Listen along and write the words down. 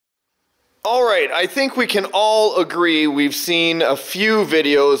right, I think we can all agree we've seen a few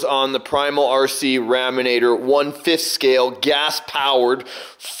videos on the Primal RC Raminator 1/5 scale gas-powered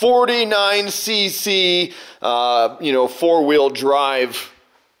 49cc, four-wheel drive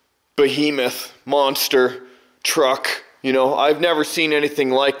behemoth monster truck. You know, I've never seen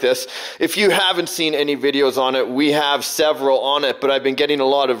anything like this. If you haven't seen any videos on it, we have several on it, but I've been getting a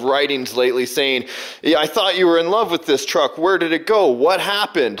lot of writings lately saying, yeah, I thought you were in love with this truck. Where did it go? What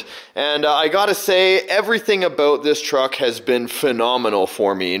happened? And I gotta say, everything about this truck has been phenomenal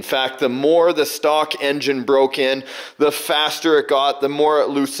for me. In fact, the more the stock engine broke in, the faster it got, the more it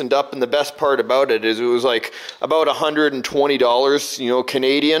loosened up, and the best part about it is it was like about $120,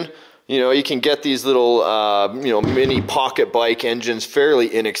 Canadian. You can get these little, mini pocket bike engines fairly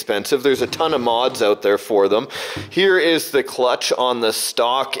inexpensive. There's a ton of mods out there for them. Here is the clutch on the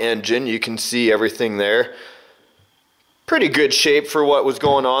stock engine. You can see everything there. Pretty good shape for what was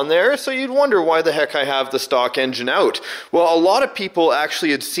going on there. So you'd wonder why the heck I have the stock engine out. Well, a lot of people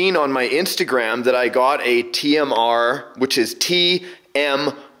actually had seen on my Instagram that I got a TMR, which is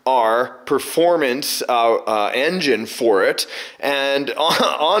TMR Performance engine for it, and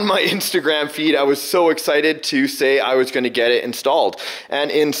on my Instagram feed I was so excited to say I was going to get it installed, and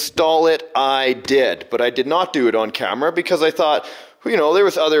install it I did, but I did not do it on camera because I thought, there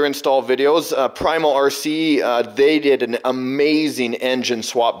was other install videos. Primal RC, they did an amazing engine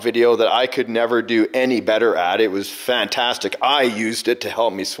swap video that I could never do any better at. It was fantastic. I used it to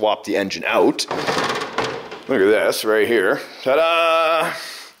help me swap the engine out. Look at this right here. Ta-da!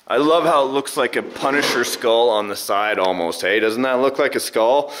 I love how it looks like a Punisher skull on the side almost, hey? Doesn't that look like a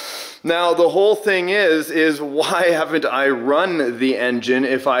skull? Now, the whole thing is why haven't I run the engine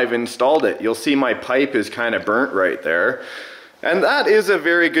if I've installed it? You'll see my pipe is kind of burnt right there. And that is a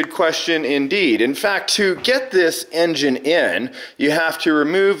very good question indeed. In fact, to get this engine in, you have to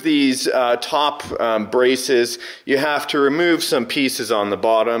remove these top braces, you have to remove some pieces on the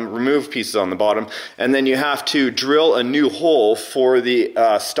bottom, and then you have to drill a new hole for the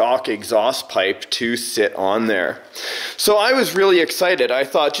stock exhaust pipe to sit on there. So I was really excited. I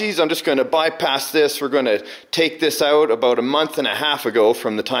thought, geez, I'm just going to bypass this. We're going to take this out about a month and a half ago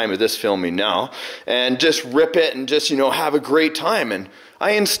from the time of this filming now, and just rip it and just, have a great time. And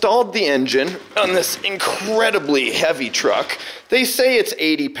I installed the engine on this incredibly heavy truck. They say it's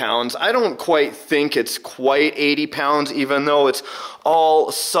 80 pounds. I don't quite think it's quite 80 pounds, even though it's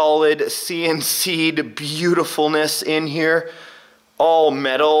all solid CNC'd beautifulness in here. All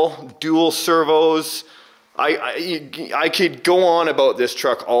metal, dual servos. I could go on about this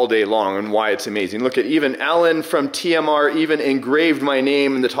truck all day long and why it's amazing. Look at, even Alan from TMR even engraved my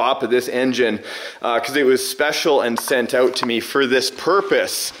name in the top of this engine because it was special and sent out to me for this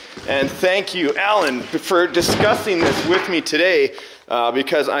purpose. And thank you, Alan, for discussing this with me today.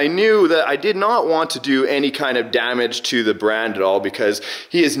 Because I knew that I did not want to do any kind of damage to the brand at all, because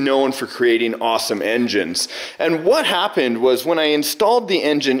he is known for creating awesome engines. And what happened was, when I installed the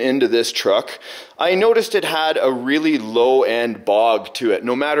engine into this truck, I noticed it had a really low end bog to it,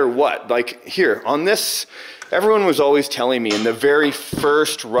 no matter what. Like here, on this, everyone was always telling me in the very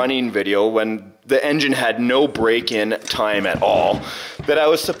first running video, when the engine had no break-in time at all, that I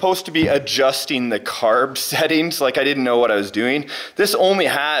was supposed to be adjusting the carb settings. Like, I didn't know what I was doing. This only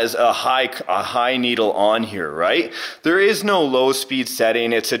has a high needle on here, right? There is no low speed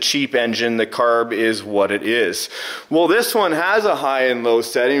setting. It's a cheap engine. The carb is what it is. Well, this one has a high and low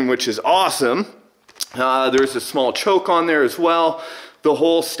setting, which is awesome. There's a small choke on there as well. The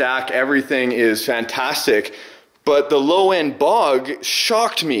whole stack, everything is fantastic. But the low end bog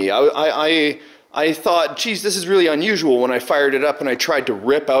shocked me. I thought, geez, this is really unusual. When I fired it up and I tried to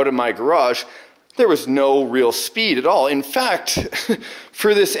rip out of my garage, there was no real speed at all. In fact,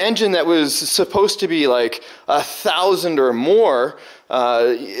 for this engine that was supposed to be like 1,000 or more,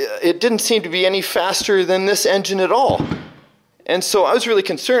 it didn't seem to be any faster than this engine at all. And so I was really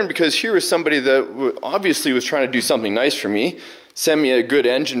concerned, because here was somebody that obviously was trying to do something nice for me, send me a good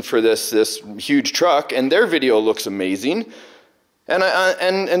engine for this huge truck, and their video looks amazing.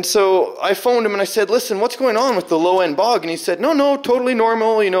 And so I phoned him and I said, listen, what's going on with the low end bog? And he said, no, totally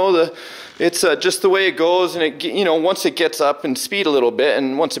normal. It's just the way it goes. And it, once it gets up in speed a little bit,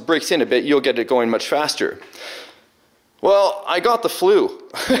 and once it breaks in a bit, you'll get it going much faster. Well, I got the flu.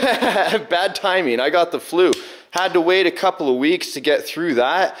 Bad timing. I got the flu. Had to wait a couple of weeks to get through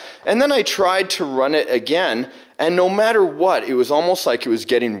that. And then I tried to run it again. And no matter what, it was almost like it was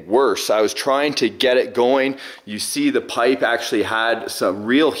getting worse. I was trying to get it going. You see the pipe actually had some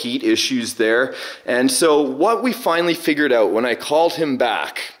real heat issues there. And so what we finally figured out when I called him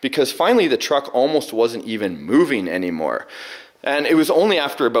back, because finally the truck almost wasn't even moving anymore. And it was only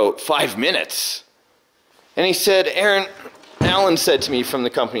after about 5 minutes. And he said, Aaron, Alan said to me from the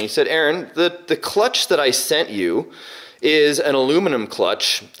company, he said, Aaron, the clutch that I sent you is an aluminum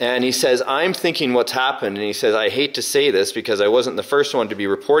clutch, and he says, I'm thinking what's happened, and he says, I hate to say this because I wasn't the first one to be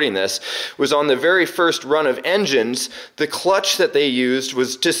reporting this, was on the very first run of engines, the clutch that they used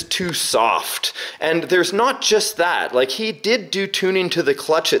was just too soft. And there's not just that, like he did do tuning to the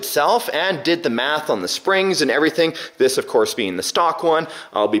clutch itself and did the math on the springs and everything, this of course being the stock one.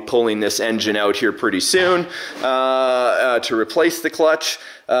 I'll be pulling this engine out here pretty soon to replace the clutch.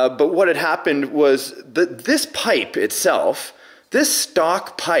 But what had happened was that this pipe itself, this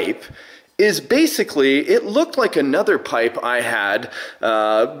stock pipe, is basically, it looked like another pipe I had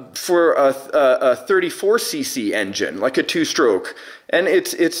for a 34cc engine, like a 2-stroke. And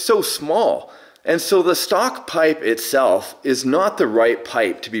it's so small. And so the stock pipe itself is not the right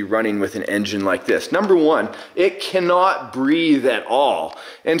pipe to be running with an engine like this. Number one, it cannot breathe at all.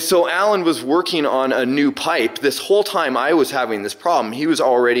 And so Alan was working on a new pipe. This whole time I was having this problem, he was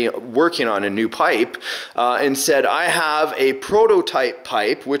already working on a new pipe and said, I have a prototype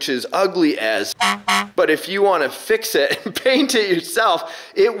pipe, which is ugly as, but if you want to fix it and paint it yourself,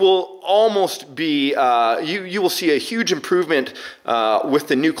 it will almost be, you will see a huge improvement with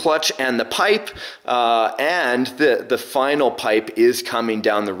the new clutch and the pipe. And the final pipe is coming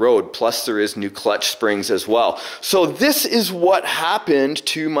down the road, plus there is new clutch springs as well. So this is what happened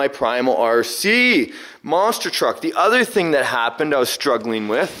to my Primal RC monster truck. The other thing that happened I was struggling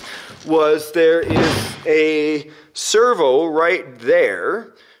with was there is a servo right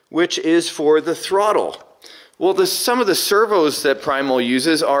there, which is for the throttle. Well, some of the servos that Primal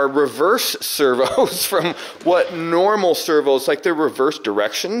uses are reverse servos from what normal servos, like they're reverse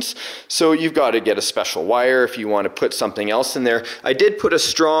directions. So you've got to get a special wire if you want to put something else in there. I did put a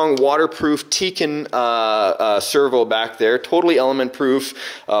strong waterproof Tekin servo back there, totally element proof,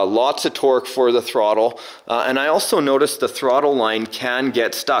 lots of torque for the throttle. And I also noticed the throttle line can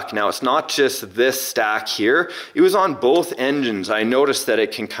get stuck. Now it's not just this stack here, it was on both engines. I noticed that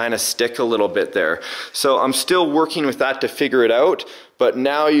it can kind of stick a little bit there. So I'm still working with that to figure it out, but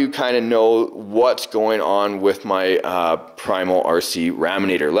now you kind of know what's going on with my Primal RC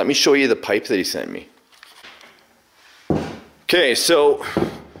Raminator. Let me show you the pipe that he sent me. Okay, so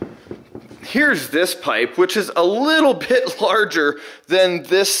here's this pipe, which is a little bit larger than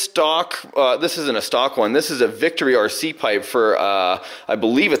this stock. This isn't a stock one. This is a Victory RC pipe for, I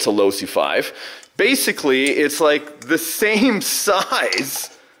believe it's a Losi 5. Basically, it's like the same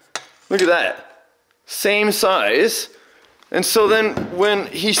size. Look at that. Same size. And so then when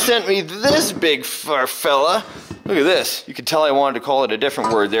he sent me this big fella, look at this. You can tell I wanted to call it a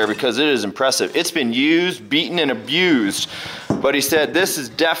different word there because it is impressive. It's been used, beaten, and abused. But he said this is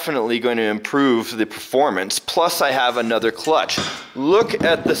definitely going to improve the performance. Plus I have another clutch. Look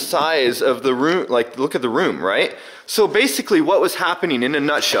at the size of the room, like look at the room, right? So basically what was happening in a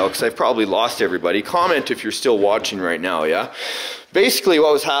nutshell, because I've probably lost everybody, comment if you're still watching right now, yeah? Basically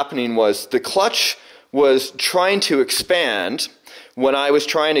what was happening was the clutch was trying to expand when I was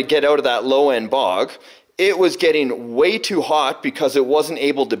trying to get out of that low end bog. It was getting way too hot because it wasn't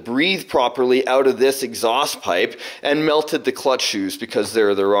able to breathe properly out of this exhaust pipe and melted the clutch shoes because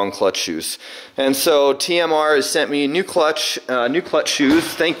they're the wrong clutch shoes. And so TMR has sent me new clutch shoes.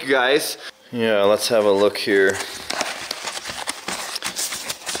 Thank you guys. Yeah, let's have a look here.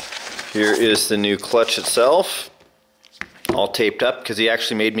 Here is the new clutch itself, all taped up because he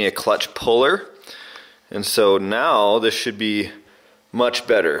actually made me a clutch puller. And so now this should be much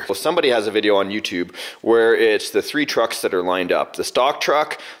better. Well, somebody has a video on YouTube where it's the 3 trucks that are lined up. The stock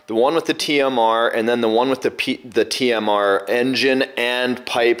truck, the one with the TMR, and then the one with the TMR engine and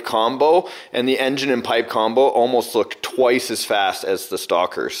pipe combo. And the engine and pipe combo almost look twice as fast as the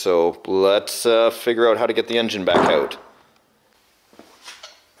stalker. So let's figure out how to get the engine back out.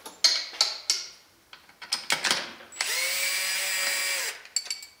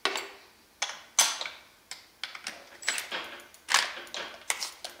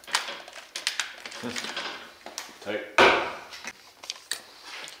 Tight.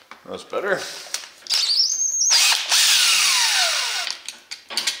 That's better.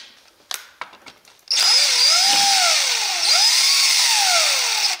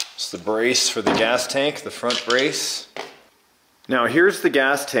 It's the brace for the gas tank, the front brace. Now here's the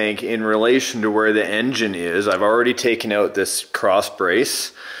gas tank in relation to where the engine is. I've already taken out this cross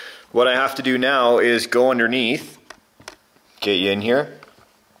brace. What I have to do now is go underneath, get you in here,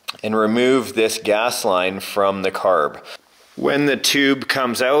 and remove this gas line from the carb. When the tube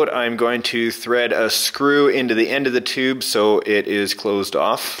comes out, I'm going to thread a screw into the end of the tube so it is closed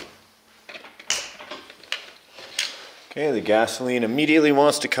off. Okay, the gasoline immediately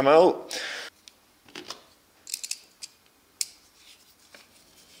wants to come out.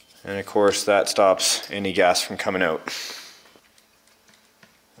 And of course that stops any gas from coming out.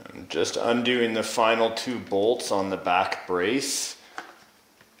 I'm just undoing the final 2 bolts on the back brace.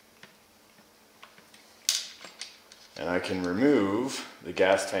 And I can remove the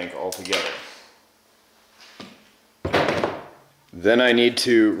gas tank altogether. Then I need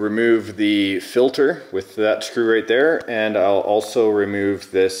to remove the filter with that screw right there, and I'll also remove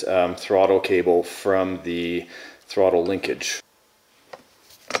this throttle cable from the throttle linkage.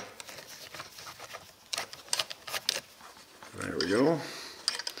 There we go.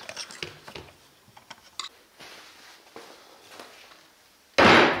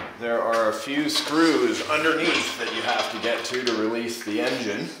 There are a few screws underneath that you have to get to release the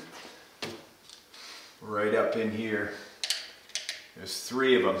engine. Right up in here. There's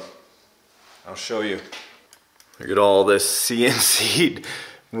 3 of them. I'll show you. Look at all this CNC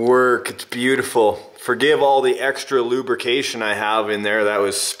work. It's beautiful. Forgive all the extra lubrication I have in there that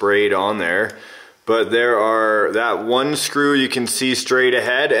was sprayed on there. But there are that 1 screw you can see straight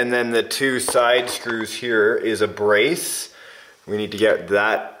ahead, and then the 2 side screws here is a brace. We need to get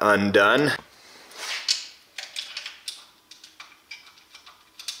that undone.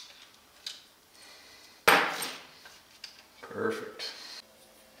 Perfect.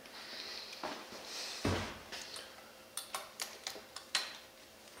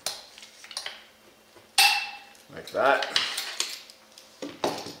 Like that.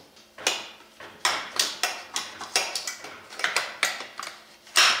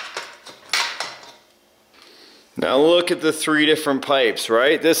 Now look at the 3 different pipes,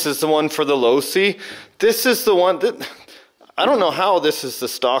 right? This is the one for the low-C. This is the one that, I don't know how this is the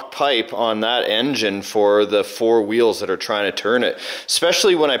stock pipe on that engine for the 4 wheels that are trying to turn it.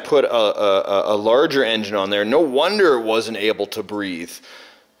 Especially when I put a larger engine on there. No wonder it wasn't able to breathe.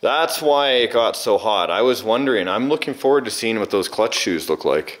 That's why it got so hot. I was wondering. I'm looking forward to seeing what those clutch shoes look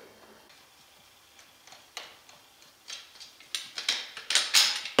like.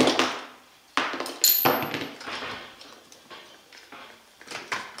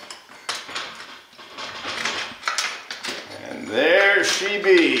 And there she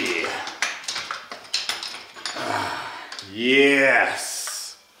be.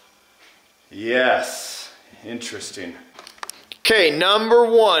 Yes. Yes. Interesting. Okay, number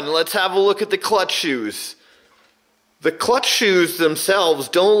 1, let's have a look at the clutch shoes. The clutch shoes themselves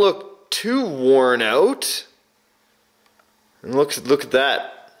don't look too worn out. And look at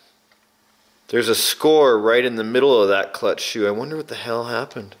that. There's a score right in the middle of that clutch shoe. I wonder what the hell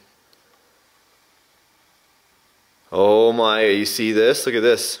happened. Oh my, you see this? Look at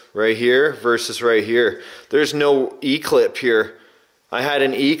this. Right here versus right here. There's no E-clip here. I had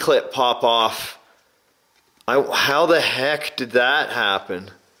an E-clip pop off. How the heck did that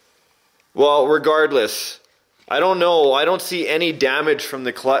happen? Well, regardless, I don't know. I don't see any damage from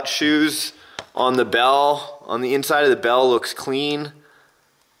the clutch shoes on the bell. On the inside of the bell looks clean.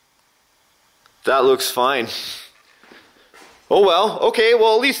 That looks fine. Oh well, okay,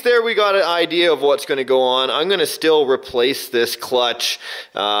 well at least there we got an idea of what's going to go on. I'm going to still replace this clutch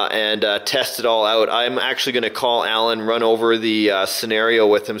and test it all out. I'm actually going to call Alan, run over the scenario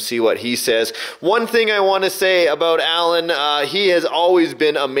with him, see what he says. One thing I want to say about Alan, he has always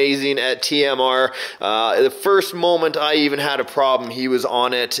been amazing at TMR. The first moment I even had a problem, he was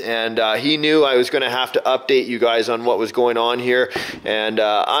on it, and he knew I was going to have to update you guys on what was going on here. And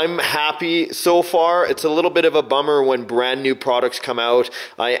I'm happy so far. It's a little bit of a bummer when brand new products come out.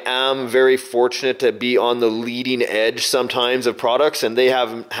 I am very fortunate to be on the leading edge sometimes of products, and they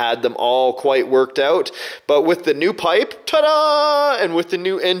haven't had them all quite worked out. But with the new pipe, ta-da! And with the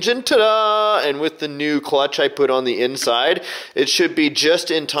new engine, ta-da! And with the new clutch I put on the inside, it should be just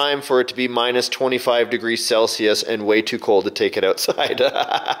in time for it to be minus 25 degrees Celsius and way too cold to take it outside.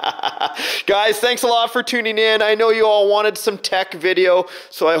 Guys, thanks a lot for tuning in. I know you all wanted some tech video,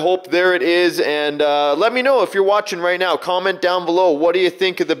 so I hope there it is. And let me know if you're watching right now. Comment down below, what do you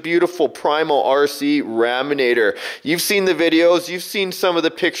think of the beautiful Primal RC Raminator? You've seen the videos, you've seen some of the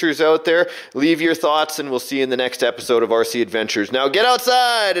pictures out there. Leave your thoughts, and we'll see you in the next episode of RC Adventures. Now get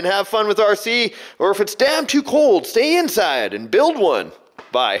outside and have fun with RC, or if it's damn too cold, stay inside and build one.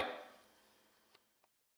 Bye.